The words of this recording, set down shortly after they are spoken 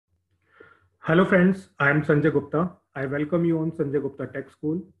Hello friends, I am Sanjay Gupta. I welcome you on Sanjay Gupta Tech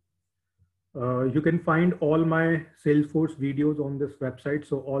School. You can find all my Salesforce videos on this website.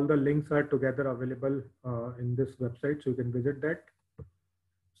 So all the links are together available in this website. So you can visit that.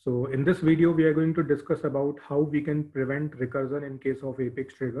 So in this video, we are going to discuss about how we can prevent recursion in case of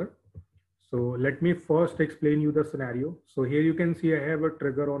Apex trigger. So let me first explain you the scenario. So here you can see I have a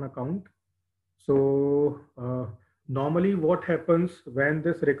trigger on account. So normally what happens when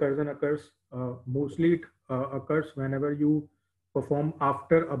this recursion occurs, mostly it occurs whenever you perform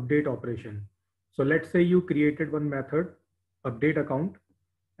after update operation. So let's say you created one method, update account,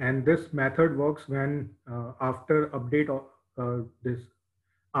 and this method works when this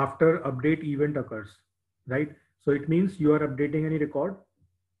after update event occurs, right? So it means you are updating any record,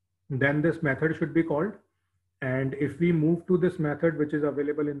 then this method should be called. And if we move to this method, which is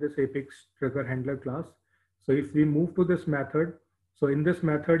available in this Apex trigger handler class, so if we move to this method, so in this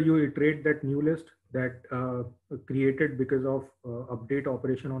method, you iterate that new list that created because of update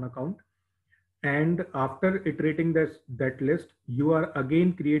operation on account. And after iterating that list, you are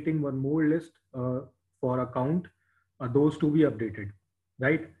again creating one more list for account, those to be updated,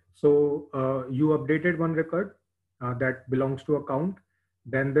 right? So you updated one record that belongs to account,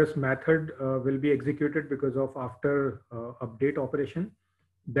 then this method will be executed because of after update operation.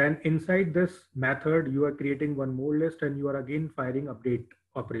 Then inside this method, you are creating one more list and you are again firing update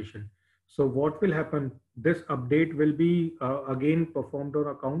operation. So what will happen? This update will be again performed on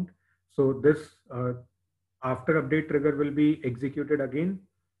account. So this after update trigger will be executed again,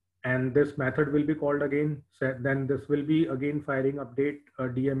 and this method will be called again. Then this will be again firing update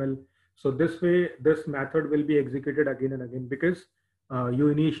DML. So this way, this method will be executed again and again because you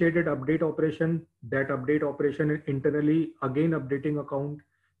initiated update operation, that update operation internally again updating account.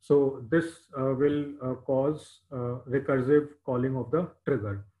 So this will cause recursive calling of the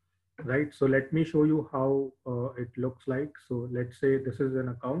trigger, right? So let me show you how it looks like. So let's say this is an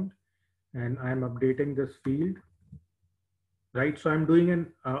account and I'm updating this field, right? So I'm doing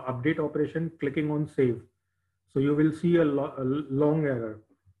an update operation, clicking on save. So you will see a long error.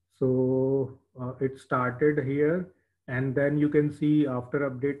 So it started here, and then you can see after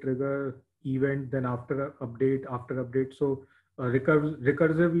update trigger event, then after update. So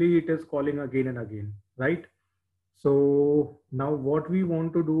recursively, it is calling again and again, right? So now what we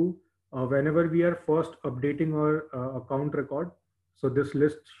want to do whenever we are first updating our account record, so this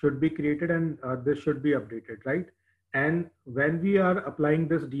list should be created and this should be updated, right? And when we are applying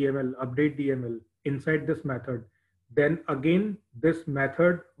this DML, update DML inside this method, then again, this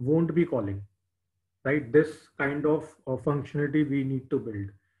method won't be calling, right? This kind of functionality we need to build,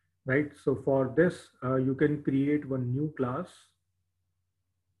 right? So for this, you can create one new class.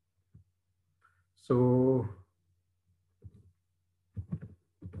 So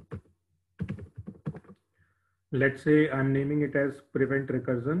let's say I'm naming it as prevent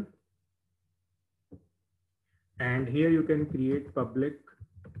recursion. And here you can create public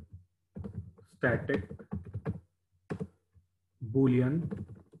static boolean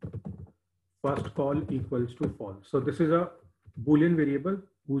first call equals to false. So this is a boolean variable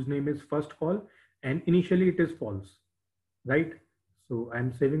whose name is first call, and initially it is false, right? So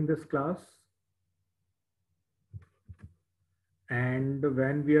I'm saving this class, and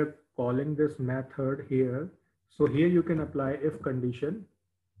when we are calling this method here, so here you can apply if condition.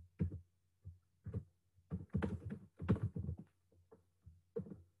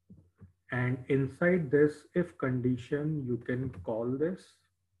 And inside this if condition, you can call this.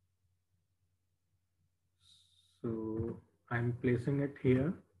 So I'm placing it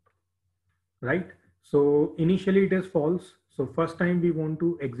here, right? So initially it is false. So first time we want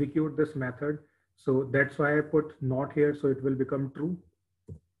to execute this method. So that's why I put not here. So it will become true,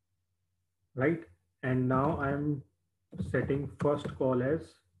 right? And now I'm setting first call as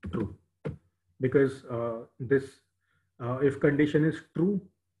true because this if condition is true.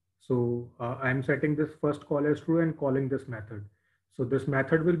 So I'm setting this first call as true and calling this method. So this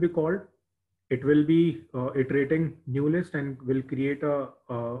method will be called. It will be iterating new list and will create a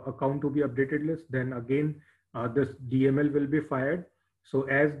account to be updated list. Then again, this DML will be fired. So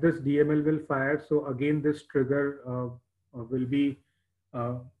as this DML will fire, so again this trigger will be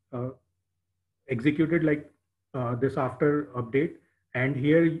uh, uh, executed like this after update. And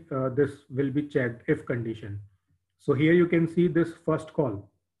here this will be checked if condition. So here you can see this first call.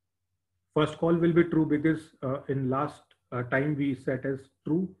 First call will be true because in last time we set as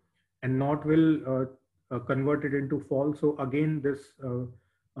true, and not will convert it into false. So again, this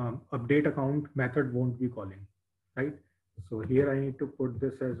update account method won't be calling, right? So here I need to put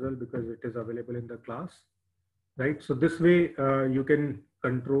this as well because it is available in the class. right? So this way you can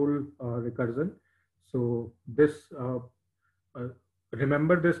control recursion. So this uh,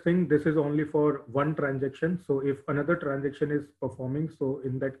 remember this thing, this is only for one transaction. So if another transaction is performing, so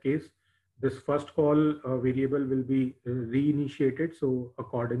in that case this first call variable will be reinitiated, so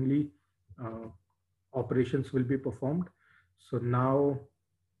accordingly uh, operations will be performed. So now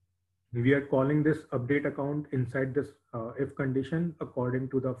we are calling this update account inside this if condition according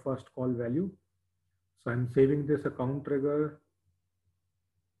to the first call value. So I'm saving this account trigger.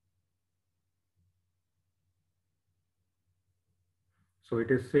 So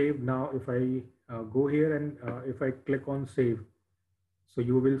it is saved. Now if I go here and if I click on save, so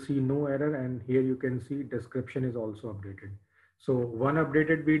you will see no error, and here you can see description is also updated. So one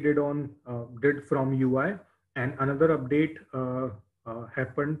updated we did from UI, and another update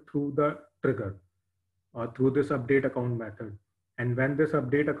happened through the trigger through this update account method. And when this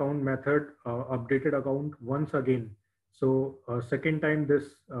update account method updated account once again, so second time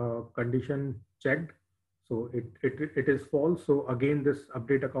this condition checked, so it is false. So again, this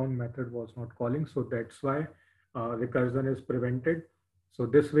update account method was not calling. So that's why recursion is prevented. So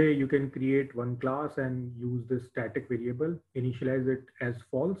this way you can create one class and use this static variable, initialize it as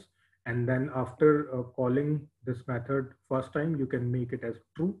false. And then after calling this method first time, you can make it as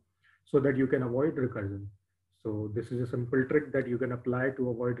true so that you can avoid recursion. So this is a simple trick that you can apply to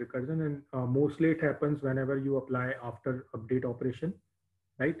avoid recursion, and mostly it happens whenever you apply after update operation,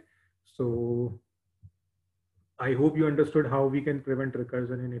 right? So I hope you understood how we can prevent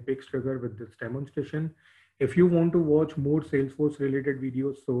recursion in Apex Trigger with this demonstration. If you want to watch more Salesforce related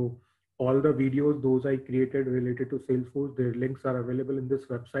videos, so all the videos those I created related to Salesforce, their links are available in this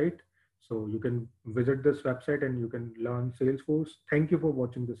website. So you can visit this website and you can learn Salesforce. Thank you for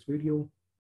watching this video.